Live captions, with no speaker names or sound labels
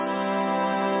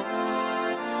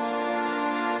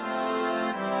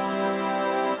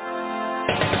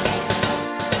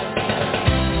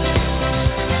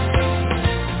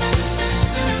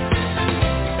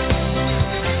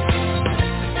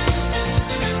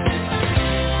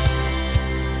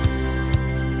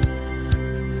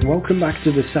welcome back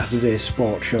to the Saturday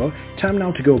Sports Show. Time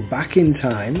now to go back in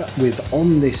time with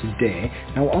On This Day.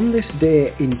 Now, on this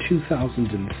day in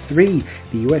 2003,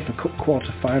 the UEFA Cup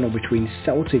quarter-final between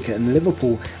Celtic and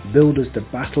Liverpool, billed as the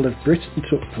Battle of Britain,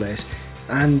 took place.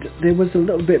 And there was a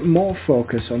little bit more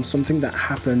focus on something that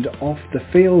happened off the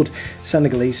field.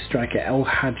 Senegalese striker El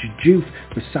Hadji Diouf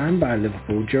was signed by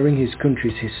Liverpool during his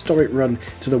country's historic run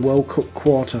to the World Cup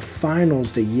quarter-finals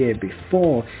the year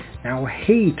before. Now,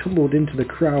 he tumbled into the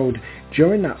crowd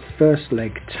during that first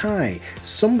leg tie.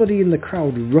 Somebody in the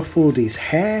crowd ruffled his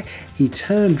hair. He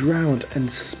turned round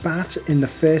and spat in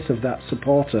the face of that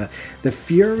supporter. The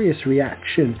furious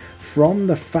reaction from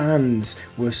the fans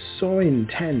was so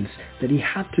intense that he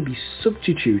had to be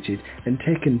substituted and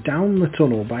taken down the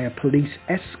tunnel by a police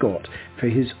escort for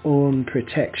his own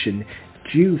protection.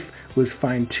 Diouf was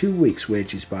fined 2 weeks'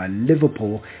 wages by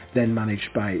Liverpool, then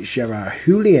managed by Gérard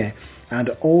Houllier, and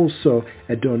also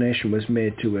a donation was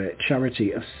made to a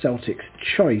charity of Celtic's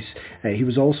choice. He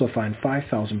was also fined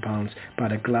 £5,000 by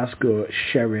the Glasgow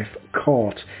Sheriff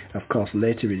Court. Of course,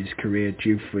 later in his career,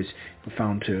 Diouf was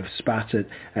found to have spat at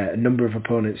a number of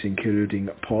opponents, including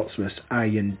Portsmouth's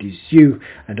Ian Dizu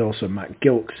and also Matt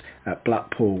Gilks at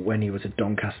Blackpool when he was a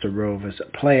Doncaster Rovers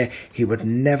player. He would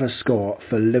never score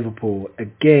for Liverpool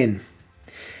again.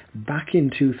 Back in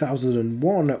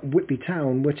 2001, Whitby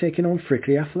Town were taking on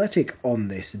Frickley Athletic on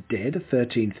this day, the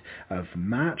 13th of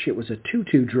March. It was a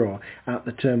 2-2 draw at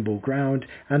the Turnbull Ground,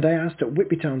 and I asked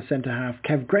Whitby Town centre-half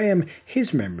Kev Graham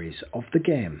his memories of the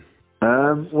game.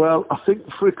 Well, I think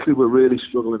Frickley were really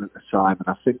struggling at the time,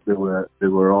 and I think they were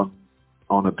on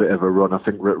a bit of a run. I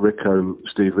think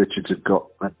Steve Richards had got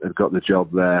the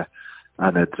job there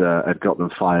and had got them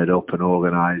fired up and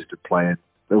organised and playing.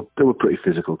 They were a pretty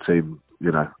physical team.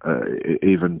 You know,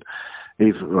 even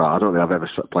well, I don't think I've ever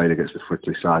played against the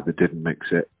Frickley side that didn't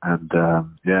mix it, and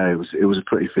it was a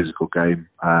pretty physical game,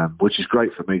 which is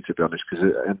great for me, to be honest, because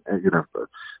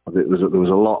there was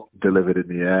a lot delivered in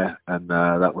the air, and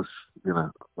that was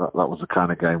the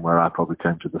kind of game where I probably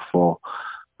came to the fore.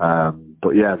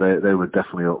 But yeah, they were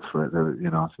definitely up for it.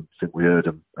 I think we heard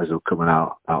them as they were coming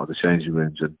out of the changing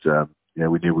rooms, and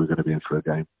we knew we were going to be in for a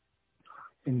game.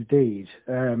 Indeed.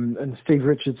 And Steve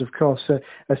Richards, of course, a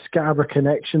Scarborough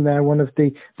connection there, one of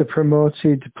the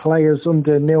promoted players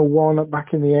under Neil Warnock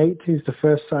back in the 80s, the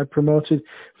first side promoted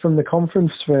from the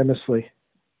conference, famously.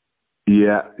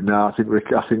 Yeah, no, I think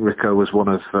Rico was one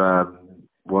of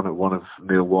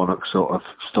Neil Warnock's sort of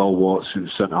stalwarts who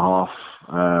was centre half,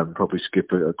 probably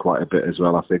skipper quite a bit as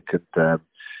well, I think. And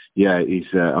he's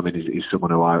someone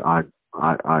who I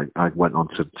went on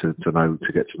to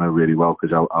get to know really well,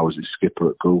 because I was his skipper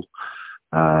at Goole.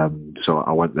 So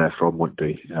I went there from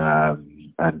Whitby,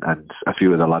 and a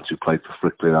few of the lads who played for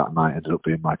Frickley that night ended up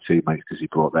being my teammates because he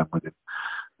brought them with him.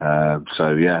 I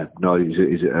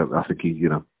think he,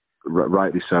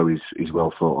 rightly so, he's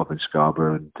well thought of in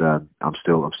Scarborough, and I'm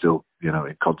still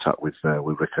in contact with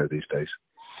Rico these days.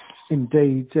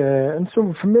 Indeed, and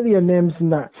some familiar names in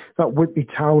that Whitby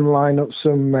Town lineup.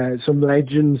 Some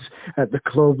legends at the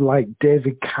club like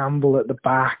David Campbell at the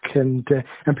back, and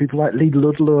people like Lee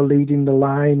Ludlow leading the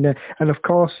line. And of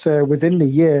course, within the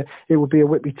year, it would be a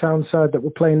Whitby Town side that were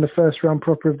playing the first round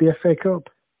proper of the FA Cup.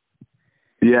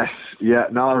 Yes, yeah,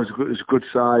 no, it was a good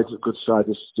side.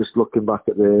 Just looking back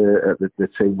at the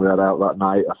team we had out that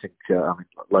night, I think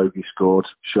Logie scored.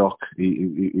 Shock. I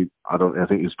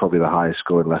think he was probably the highest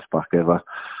scoring left back ever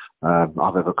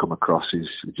I've ever come across. He's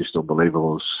just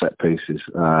unbelievable set pieces.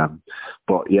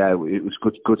 But yeah, it was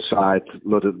good side.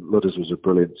 Ludders was a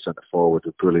brilliant centre forward,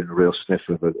 a real sniff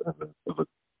of a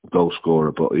goal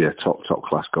scorer. But yeah, top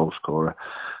class goal scorer.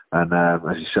 And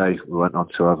as you say, we went on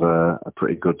to have a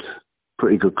pretty good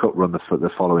cup run the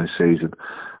following season,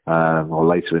 or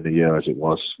later in the year as it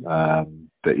was.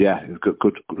 But yeah, it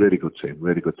was really good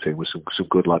team with some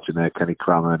good lads in there, Kenny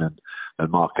Crammon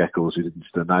and Mark Eccles, who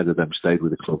neither of them stayed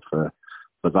with the club for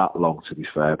that long, to be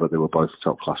fair, but they were both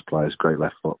top class players, great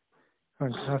left foot.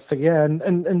 Fantastic, yeah,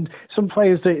 and some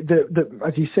players that,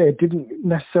 as you say, didn't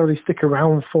necessarily stick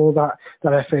around for that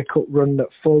FA Cup run that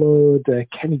followed.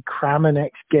 Kenny Crammon,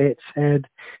 ex-Gateshead,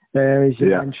 as you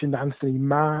mentioned, Anthony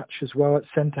March as well at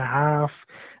centre half.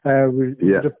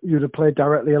 You'd have played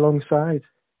directly alongside.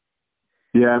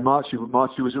 Yeah, Marchie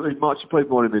played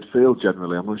more in midfield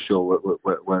generally. I'm not sure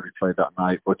where he played that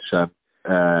night, but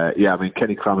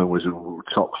Kenny Crammon was a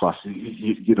top class.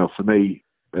 For me,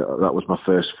 that was my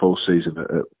first full season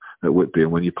at Whitby,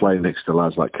 and when you play next to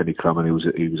lads like Kenny Crammon, he was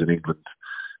an England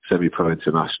semi-pro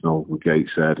international with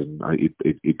Gateshead, and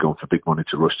he'd gone for big money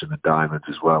to Rushden and Diamonds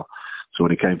as well. So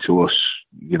when he came to us,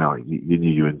 you knew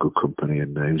you were in good company,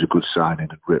 and he was a good signing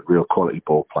and real quality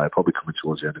ball player, probably coming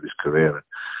towards the end of his career. And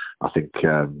I think,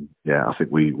 I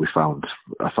think we found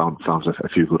a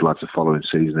few good lads the following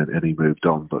season, and he moved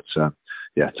on. But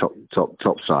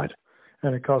top side.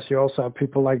 And of course, you also have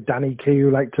people like Danny Key who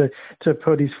like to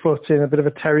put his foot in, a bit of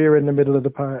a terrier in the middle of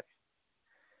the park.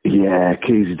 Yeah,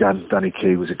 Danny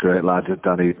Key was a great lad.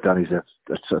 Danny's a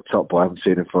top boy. I haven't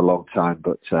seen him for a long time,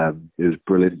 but he was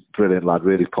brilliant lad.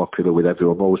 Really popular with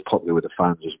everyone. Always popular with the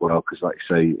fans as well. Because, like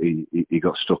you say, he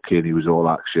got stuck in. He was all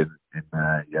action,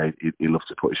 and he loved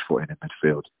to put his foot in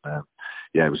midfield.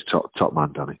 He was a top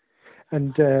man, Danny.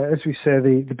 And as we say,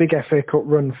 the big FA Cup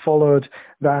run followed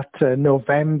that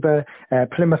November.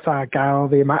 Plymouth Argyle,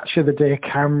 the match of the day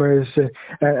cameras,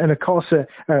 and of course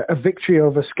a victory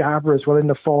over Scarborough as well in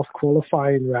the fourth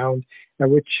qualifying round,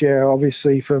 which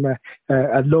obviously from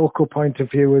a local point of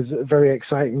view was very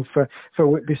exciting for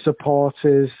Whitby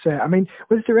supporters. I mean,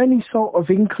 was there any sort of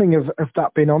inkling of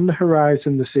that being on the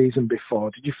horizon the season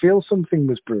before? Did you feel something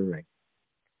was brewing?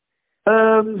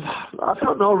 I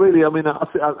don't know really. I mean,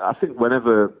 I think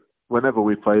whenever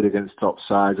we played against top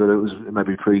sides, whether it was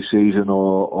maybe pre-season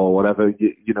or whatever,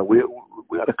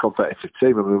 we had a competitive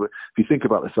team. I mean, if you think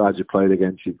about the sides you played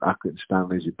against, your Accrington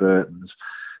Stanleys, your Burtons,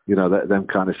 them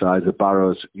kind of sides, the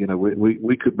Barrows,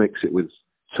 we could mix it with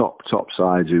top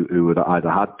sides who had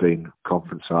either had been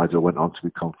conference sides or went on to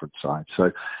be conference sides.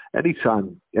 So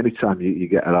anytime you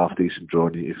get a half decent draw,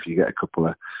 and if you get a couple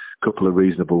of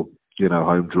reasonable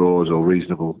home draws or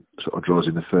reasonable sort of draws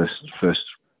in the first.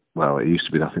 Well, it used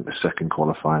to be, I think, the second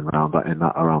qualifying round.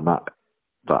 Around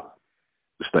that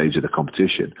stage of the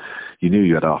competition, you knew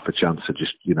you had half a chance of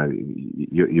just,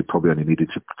 you probably only needed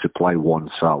to play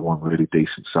one really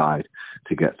decent side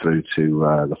to get through to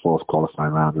the fourth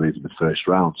qualifying round or even the first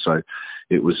round. So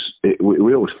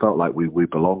we always felt like we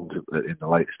belonged in the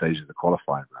late stages of the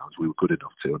qualifying rounds. We were good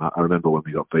enough to. And I remember when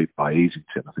we got beat by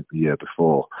Easington, I think the year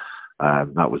before.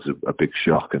 That was a big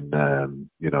shock, and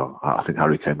I think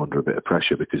Harry came under a bit of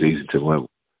pressure because Easington were,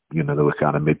 they were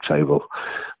kind of mid-table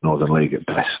Northern League at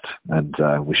best, and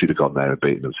we should have gone there and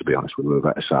beaten them. To be honest, we were a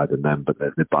better side than them, but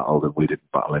they battled and we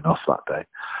didn't battle enough that day.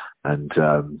 And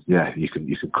you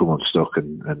can come unstuck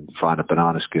and find a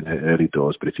banana skin at early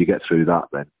doors, but if you get through that,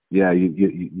 then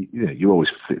you always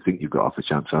think you've got half a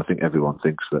chance. And I think everyone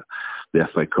thinks that the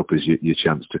FA Cup is your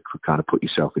chance to kind of put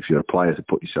yourself, if you're a player, to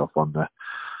put yourself on the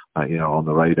on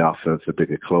the radar for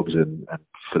bigger clubs and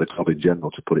for the club in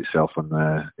general to put itself in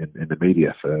the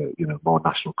media for more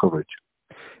national coverage.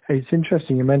 It's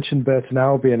interesting you mentioned Burton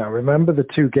Albion. I remember the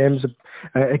two games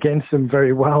against them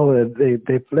very well.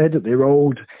 They played at their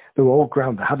old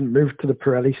ground. They hadn't moved to the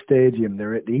Pirelli Stadium.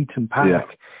 They're at the Eaton Park.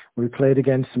 Yeah. We played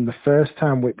against them the first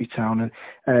time, Whitby Town, and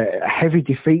a heavy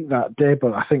defeat that day.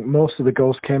 But I think most of the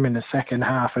goals came in the second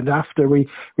half. And after we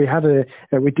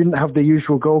didn't have the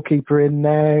usual goalkeeper in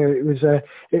there. It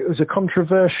was a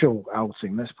controversial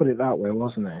outing. Let's put it that way,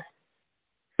 wasn't it?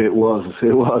 It was,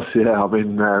 yeah. I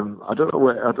mean, I don't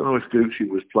know if Gucci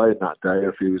was playing that day or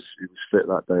if he was fit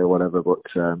that day or whatever. But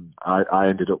I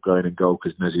ended up going in goal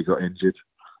because Nezzy got injured,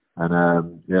 and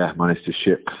managed to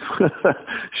ship.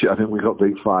 I think we got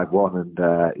beat 5-1, and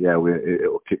it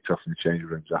all kicked off in the changing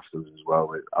rooms afterwards as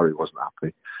well. Harry wasn't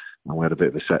happy, and we had a bit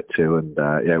of a set to, and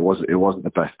it wasn't the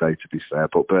best day, to be fair.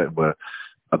 But Burton were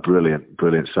a brilliant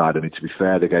side. I mean, to be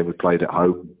fair, the game we played at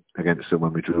home against them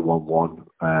when we drew 1-1,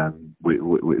 it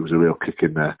was a real kick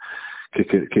in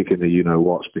the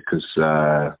you-know-whats, because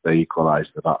they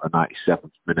equalised about the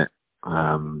 97th minute,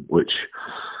 which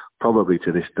probably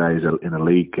to this day in a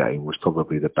league game was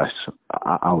probably the best.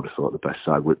 I would have thought the best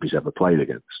side Whitby's ever played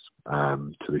against,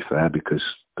 to be fair, because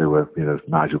they were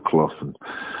Nigel Clough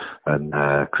and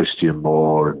Christian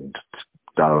Moore and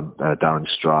Darren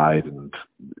Stride and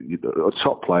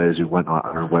top players who went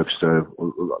on, and Webster,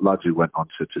 lads who went on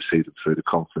to see them through the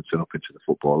conference and up into the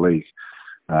Football League.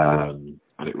 And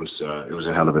it was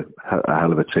a hell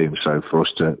of a team. So for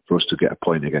us to get a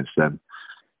point against them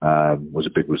was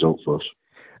a big result for us.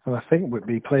 And I think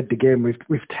we played the game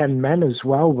with 10 men as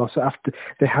well. So after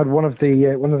they had one of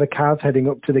the cars heading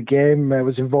up to the game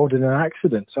was involved in an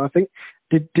accident. So I think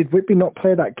did Whitby not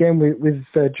play that game with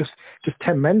just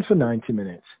 10 men for 90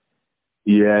 minutes?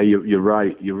 Yeah, you're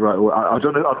right. Well, I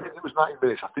don't know. I think it was 90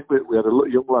 minutes. I think we had a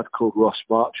young lad called Ross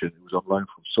Marchant who was on loan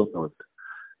from Sunderland,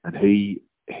 and he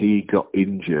got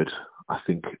injured, I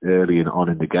think, early on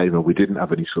in the game, and we didn't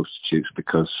have any substitutes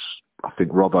because I think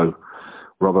Robbo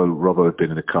had been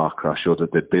in a car crash, or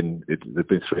that there'd been 3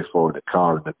 or 4 in the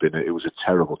car, and it was a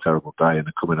terrible day, and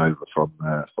they're coming over from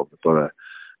the borough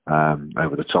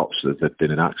over the top, so there'd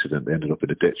been an accident. They ended up in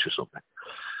a ditch or something.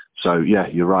 So yeah,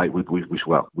 you're right. We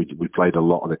played a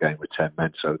lot of the game with 10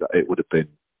 men, so that it would have been,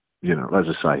 as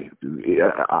I say,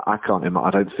 I can't imagine.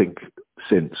 I don't think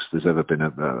since there's ever been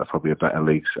probably a better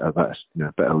league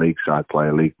side play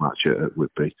a league match at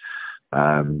Whitby,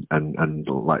 and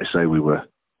like I say, we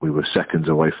were seconds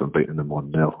away from beating them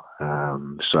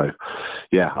 1-0. So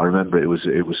yeah, I remember it was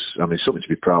something to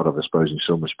be proud of, I suppose, in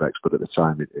some respects, but at the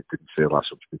time it didn't feel like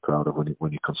something to be proud of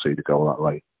when you concede a goal that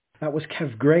late. That was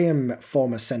Kev Graham,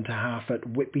 former centre-half at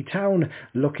Whitby Town,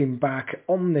 looking back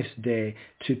on this day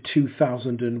to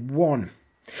 2001.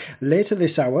 Later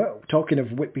this hour, talking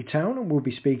of Whitby Town, we'll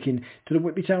be speaking to the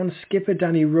Whitby Town skipper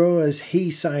Danny Rowe as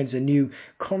he signs a new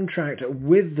contract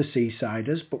with the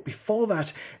Seasiders. But before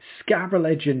that, Scarborough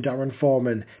legend Darren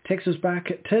Foreman takes us back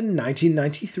to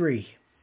 1993.